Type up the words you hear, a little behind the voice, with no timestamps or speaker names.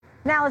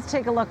Now let's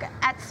take a look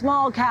at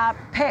small cap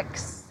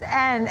picks.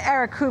 And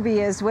Eric Kuby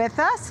is with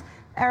us.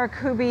 Eric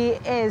Kuby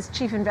is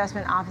Chief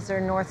Investment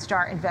Officer, North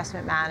Star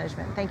Investment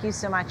Management. Thank you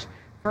so much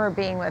for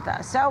being with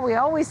us. So we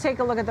always take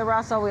a look at the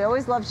Russell. We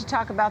always love to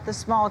talk about the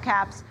small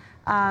caps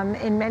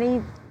in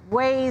many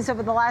ways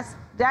over the last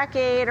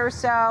decade or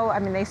so. I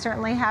mean, they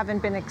certainly haven't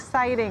been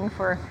exciting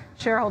for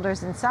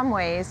shareholders in some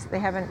ways. They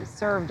haven't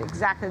served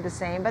exactly the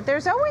same, but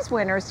there's always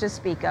winners to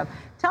speak of.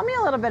 Tell me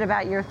a little bit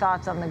about your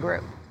thoughts on the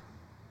group.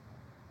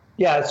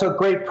 Yeah, so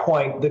great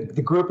point.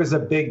 The group is a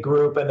big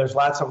group, and there's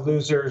lots of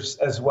losers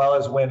as well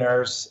as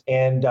winners.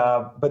 And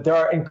but there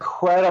are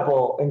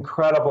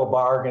incredible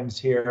bargains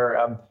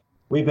here.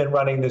 We've been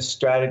running this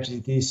strategy,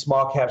 these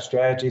small cap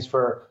strategies,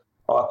 for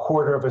a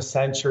quarter of a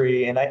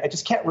century, and I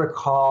just can't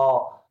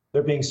recall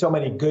there being so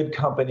many good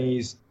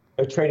companies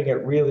that are trading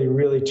at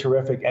really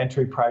terrific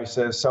entry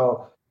prices.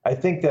 So I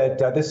think that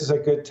this is a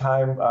good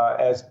time,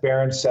 as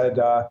Barron said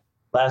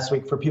last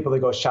week, for people to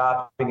go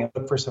shopping and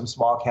look for some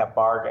small cap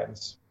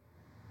bargains.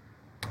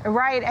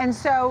 Right. And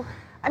so,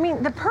 I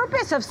mean, the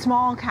purpose of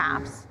small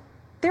caps,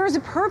 there is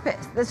a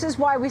purpose. This is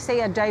why we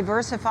say a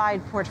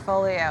diversified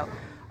portfolio.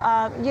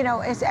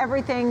 It's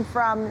everything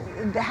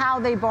from how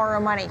they borrow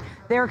money,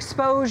 their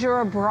exposure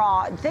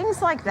abroad,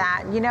 things like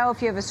that. You know,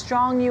 if you have a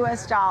strong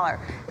U.S. dollar,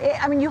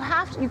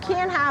 you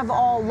can't have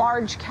all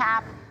large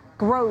cap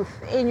growth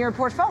in your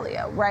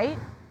portfolio, right?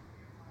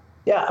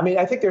 Yeah, I mean,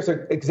 I think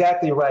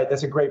exactly right.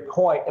 That's a great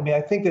point. I mean,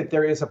 I think that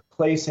there is a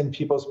place in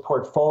people's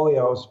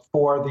portfolios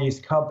for these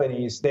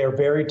companies. They're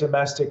very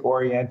domestic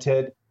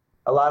oriented.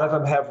 A lot of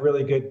them have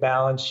really good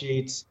balance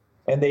sheets,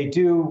 and they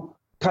do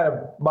kind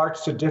of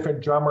march to a different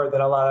drummer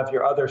than a lot of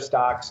your other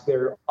stocks.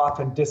 They're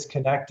often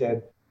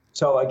disconnected.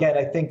 So again,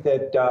 I think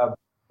that,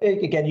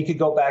 you could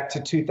go back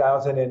to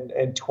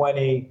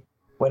 2020,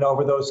 when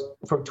over those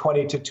from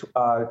 20 to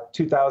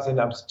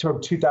 2000,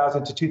 from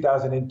 2000 to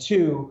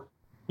 2002,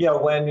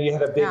 when you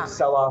had a big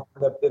sell-off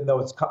in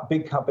those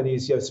big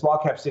companies, small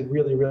caps did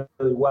really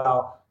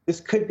well. This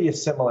could be a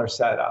similar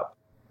setup.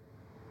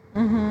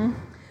 Mm-hmm.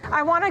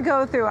 I want to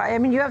go through,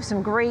 you have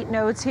some great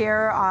notes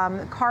here,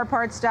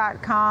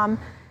 carparts.com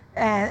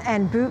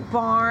and Boot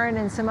Barn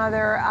and some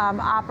other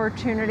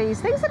opportunities,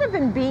 things that have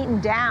been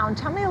beaten down.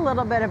 Tell me a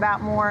little bit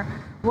about more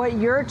what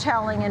you're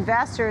telling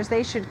investors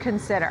they should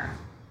consider.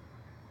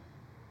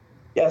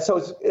 Yeah, so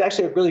it's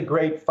actually a really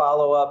great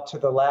follow-up to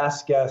the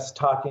last guest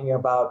talking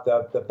about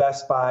the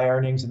Best Buy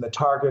earnings and the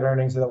Target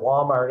earnings and the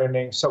Walmart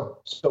earnings. So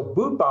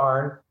Boot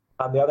Barn,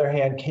 on the other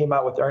hand, came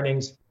out with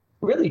earnings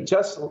really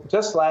just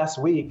last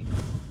week.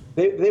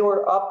 They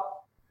were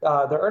up,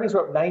 their earnings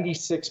were up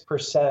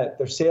 96%.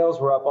 Their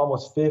sales were up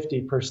almost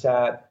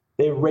 50%.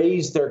 They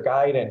raised their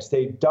guidance.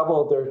 They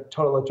doubled their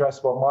total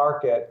addressable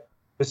market.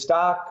 The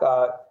stock,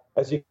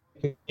 as you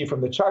can see from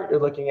the chart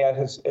you're looking at,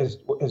 has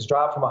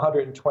dropped from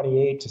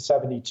 128 to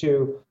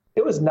 72.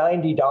 It was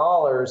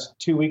 $90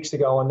 2 weeks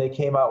ago when they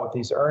came out with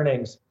these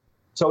earnings.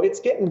 So it's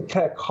getting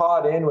kind of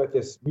caught in with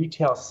this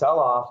retail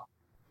sell-off,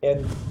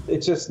 and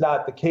it's just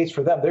not the case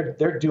for them.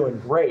 They're doing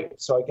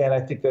great. So again, I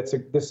think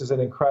this is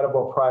an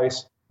incredible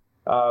price,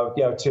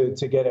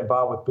 to get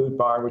involved with Boot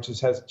Barn, which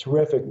has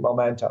terrific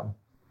momentum.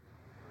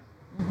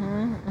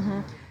 Mm-hmm,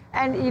 mm-hmm.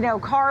 And,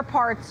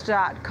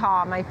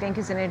 carparts.com, I think,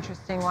 is an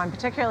interesting one,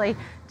 particularly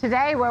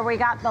today where we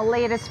got the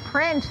latest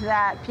print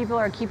that people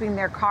are keeping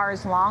their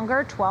cars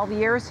longer, 12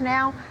 years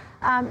now.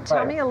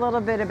 Tell me a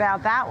little bit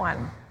about that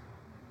one.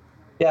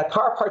 Yeah,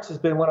 Car Parts has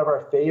been one of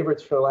our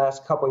favorites for the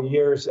last couple of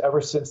years, ever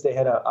since they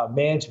had a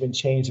management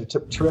change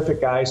of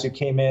terrific guys who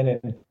came in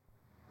and,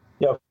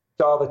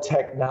 all the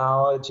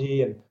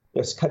technology and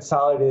just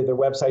consolidated their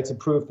websites,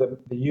 improved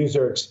the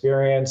user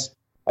experience.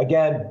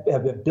 Again,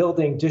 have been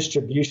building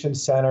distribution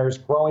centers,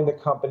 growing the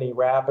company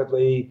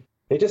rapidly.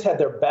 They just had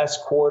their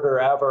best quarter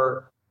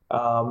ever. They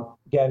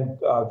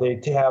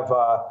have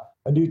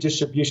a new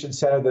distribution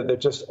center that they're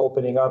just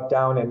opening up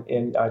down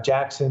in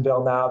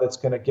Jacksonville now. That's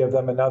going to give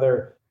them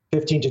another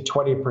 15 to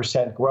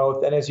 20%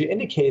 growth. And as you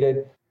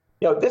indicated,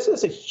 this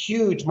is a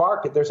huge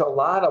market. There's a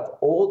lot of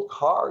old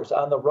cars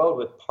on the road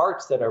with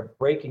parts that are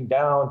breaking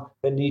down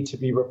that need to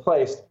be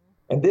replaced.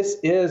 And this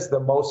is the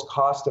most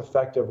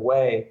cost-effective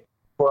way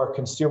for a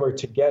consumer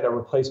to get a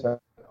replacement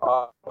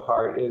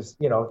part is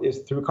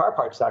through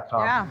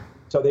carparts.com. Yeah.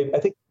 So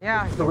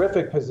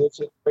terrific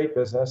position, great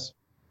business.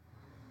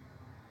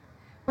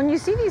 When you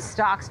see these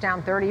stocks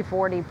down 30,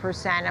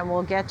 40%, and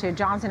we'll get to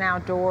Johnson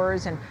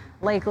Outdoors and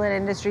Lakeland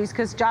Industries,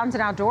 because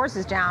Johnson Outdoors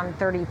is down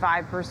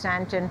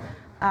 35%, and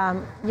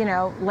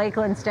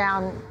Lakeland's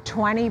down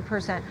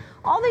 20%.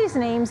 All these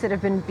names that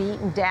have been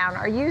beaten down,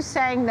 are you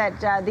saying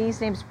that these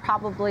names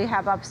probably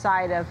have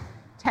upside of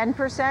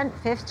 10%,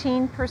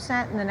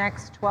 15% in the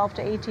next 12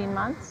 to 18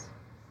 months?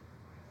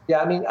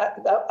 Yeah,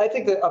 I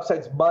think the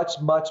upside's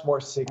much more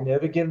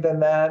significant than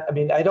that.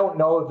 I don't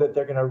know that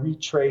they're going to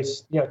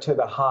retrace, to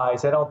the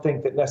highs. I don't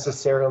think that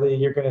necessarily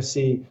you're going to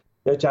see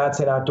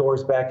Johnson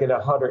Outdoors back at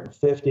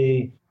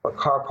 150 or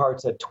Car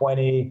Parts at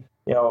 20.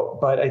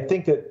 But I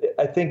think that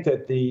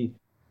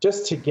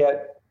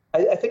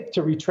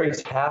to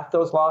retrace half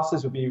those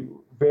losses would be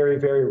very,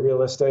 very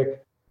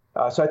realistic.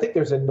 So I think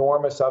there's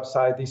enormous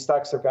upside. These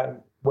stocks have gotten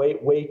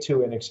way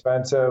too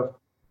inexpensive.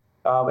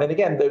 And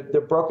again,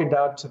 they're broken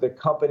down to the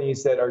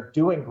companies that are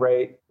doing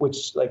great,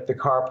 which like the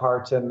car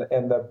parts and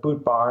the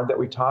Boot Barn that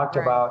we talked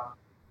about,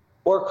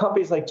 or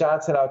companies like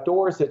Johnson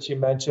Outdoors that you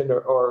mentioned,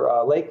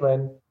 or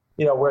Lakeland,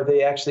 where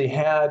they actually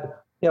had,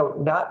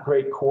 not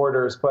great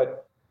quarters,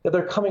 but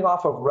they're coming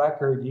off of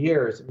record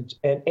years.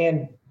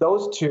 And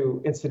those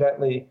two,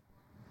 incidentally,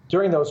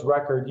 during those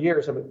record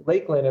years,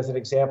 Lakeland as an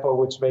example,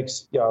 which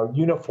makes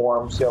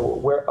uniforms,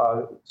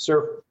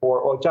 serve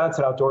for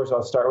Johnson Outdoors.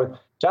 I'll start with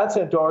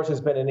Johnson Outdoors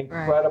has been an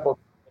incredible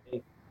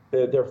company.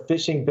 Their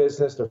fishing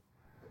business, their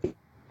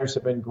fishers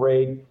have been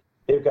great.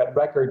 They've got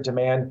record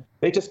demand.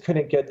 They just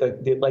couldn't get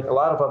the like a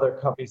lot of other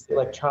companies, the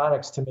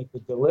electronics to make the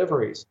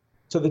deliveries.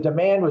 So the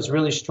demand was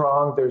really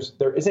strong.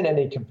 There isn't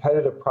any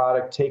competitive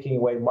product taking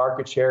away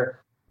market share.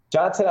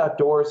 Johnson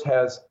Outdoors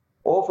has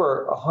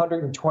over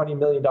 $120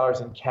 million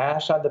in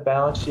cash on the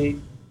balance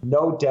sheet,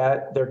 no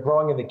debt. They're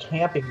growing in the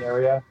camping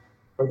area,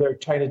 or they're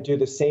trying to do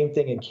the same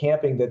thing in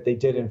camping that they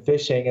did in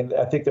fishing, and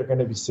I think they're going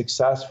to be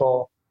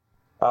successful.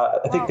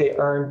 I think they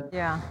earned.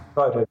 Yeah.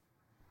 Go ahead.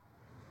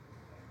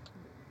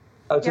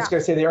 I was just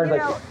going to say they earned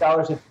like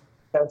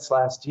 $8.10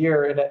 last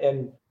year,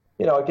 and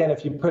again,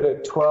 if you put a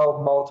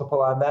 12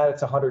 multiple on that,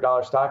 it's a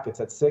 $100 stock. It's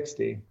at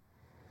 60.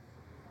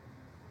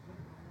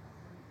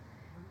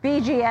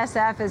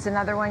 BGSF is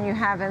another one you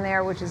have in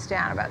there, which is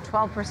down about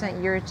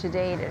 12% year to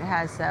date. It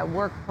has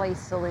workplace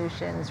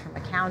solutions from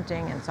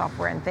accounting and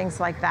software and things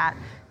like that,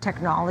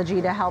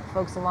 technology to help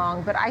folks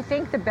along. But I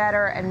think the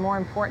better and more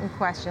important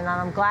question, and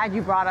I'm glad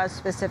you brought us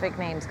specific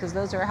names because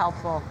those are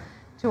helpful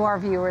to our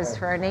viewers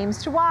for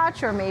names to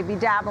watch or maybe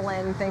dabble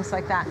in, things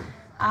like that.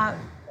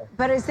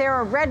 But is there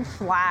a red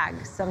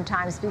flag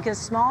sometimes? Because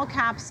small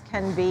caps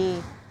can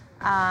be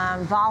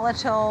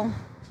volatile.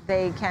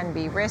 They can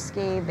be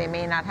risky. They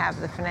may not have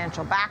the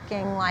financial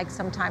backing like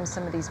sometimes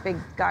some of these big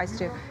guys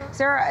do. Is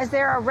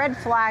there a red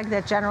flag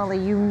that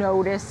generally you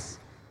notice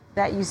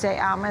that you say,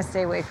 I'm going to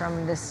stay away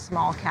from this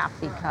small cap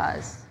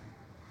because?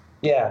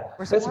 Yeah.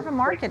 Or is it more of a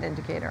market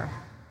indicator?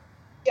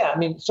 Yeah,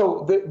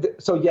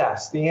 so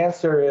yes, the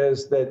answer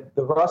is that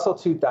the Russell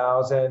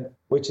 2000,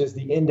 which is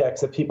the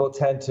index that people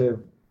tend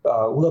to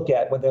look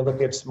at when they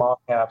look at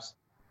small caps,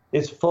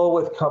 is full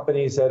with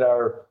companies that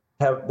are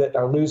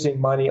losing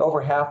money. Over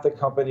half the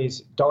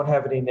companies don't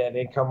have any net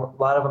income. A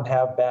lot of them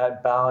have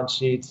bad balance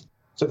sheets.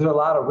 So there's a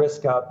lot of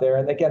risk out there.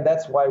 And again,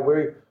 that's why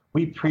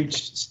we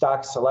preach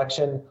stock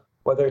selection,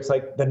 whether it's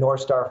like the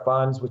North Star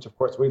funds, which of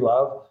course we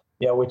love,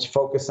 which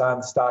focus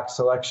on stock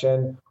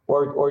selection,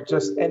 or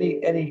just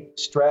any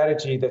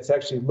strategy that's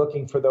actually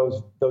looking for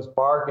those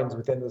bargains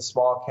within the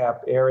small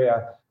cap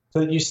area, so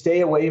that you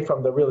stay away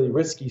from the really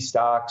risky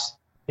stocks,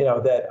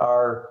 that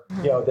are,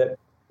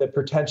 that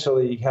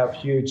potentially have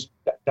huge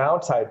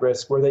downside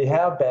risk where they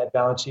have bad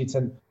balance sheets.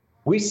 And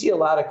we see a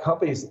lot of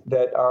companies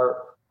that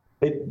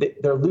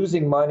they're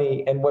losing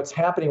money. And what's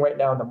happening right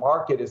now in the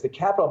market is the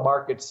capital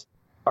markets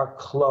are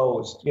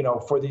closed,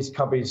 for these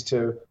companies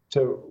to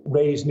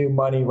raise new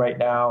money right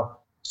now.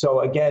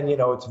 So again,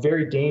 it's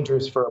very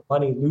dangerous for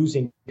money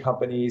losing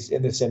companies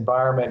in this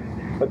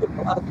environment. But there's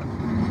a lot of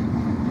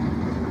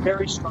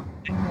very strong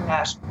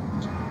cash.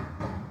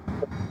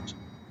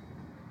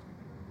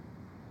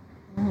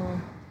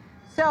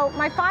 So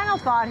my final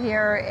thought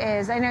here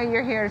is, I know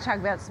you're here to talk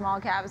about small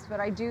caps, but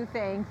I do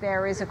think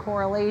there is a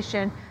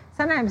correlation.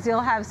 Sometimes you'll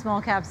have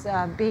small caps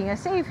being a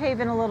safe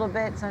haven a little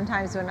bit,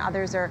 sometimes when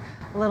others are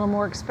a little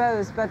more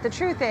exposed. But the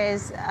truth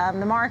is,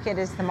 the market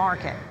is the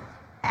market.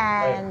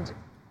 And,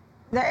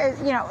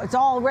 it's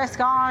all risk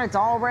on, it's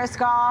all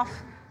risk off.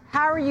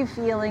 How are you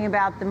feeling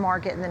about the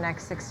market in the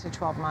next 6 to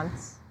 12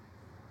 months?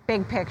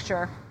 Big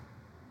picture.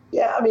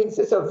 Yeah,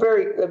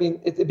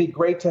 it'd be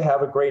great to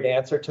have a great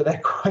answer to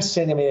that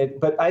question.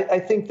 But I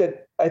think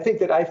that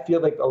I feel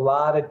like a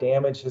lot of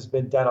damage has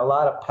been done. A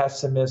lot of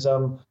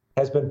pessimism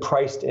has been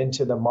priced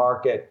into the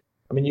market.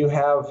 You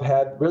have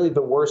had really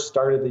the worst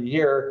start of the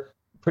year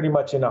pretty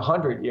much in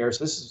 100 years.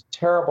 This is a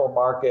terrible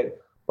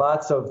market.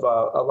 Lots of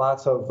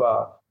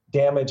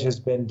damage has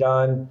been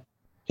done.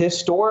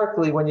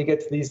 Historically, when you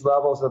get to these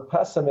levels of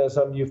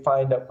pessimism, you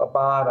find a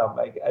bottom.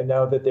 I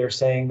know that they're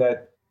saying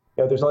that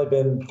there's only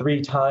been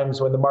 3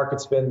 times when the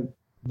market's been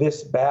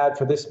this bad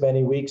for this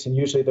many weeks, and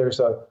usually there's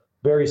a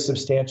very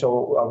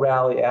substantial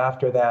rally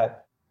after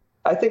that.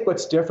 I think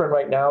what's different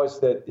right now is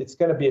that it's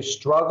going to be a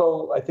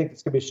struggle. I think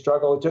it's going to be a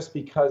struggle just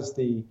because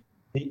the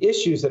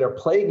issues that are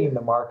plaguing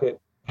the market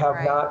have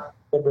not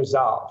been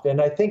resolved.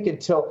 And I think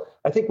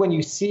when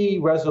you see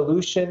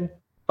resolution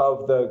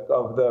of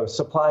the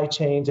supply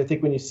chains, I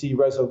think when you see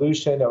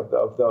resolution of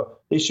the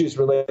issues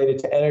related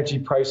to energy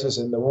prices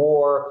and the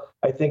war,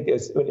 I think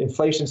when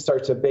inflation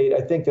starts to abate,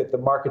 I think that the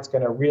market's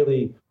going to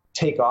really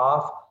take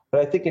off.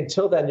 But I think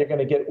until then, you're going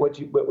to get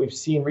what we've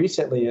seen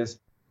recently is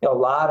a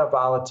lot of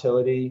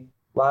volatility,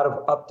 a lot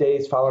of up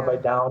days followed by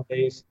down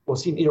days. We'll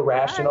see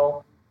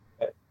irrational.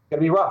 It's going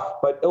to be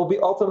rough, but it'll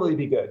ultimately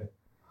be good.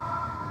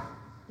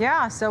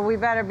 Yeah, so we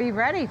better be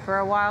ready for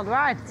a wild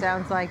ride,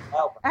 sounds like.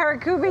 Well, Eric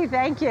Kuby,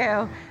 thank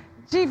you.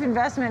 Chief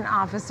Investment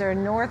Officer,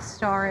 North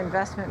Star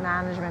Investment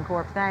Management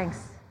Corp.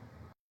 Thanks.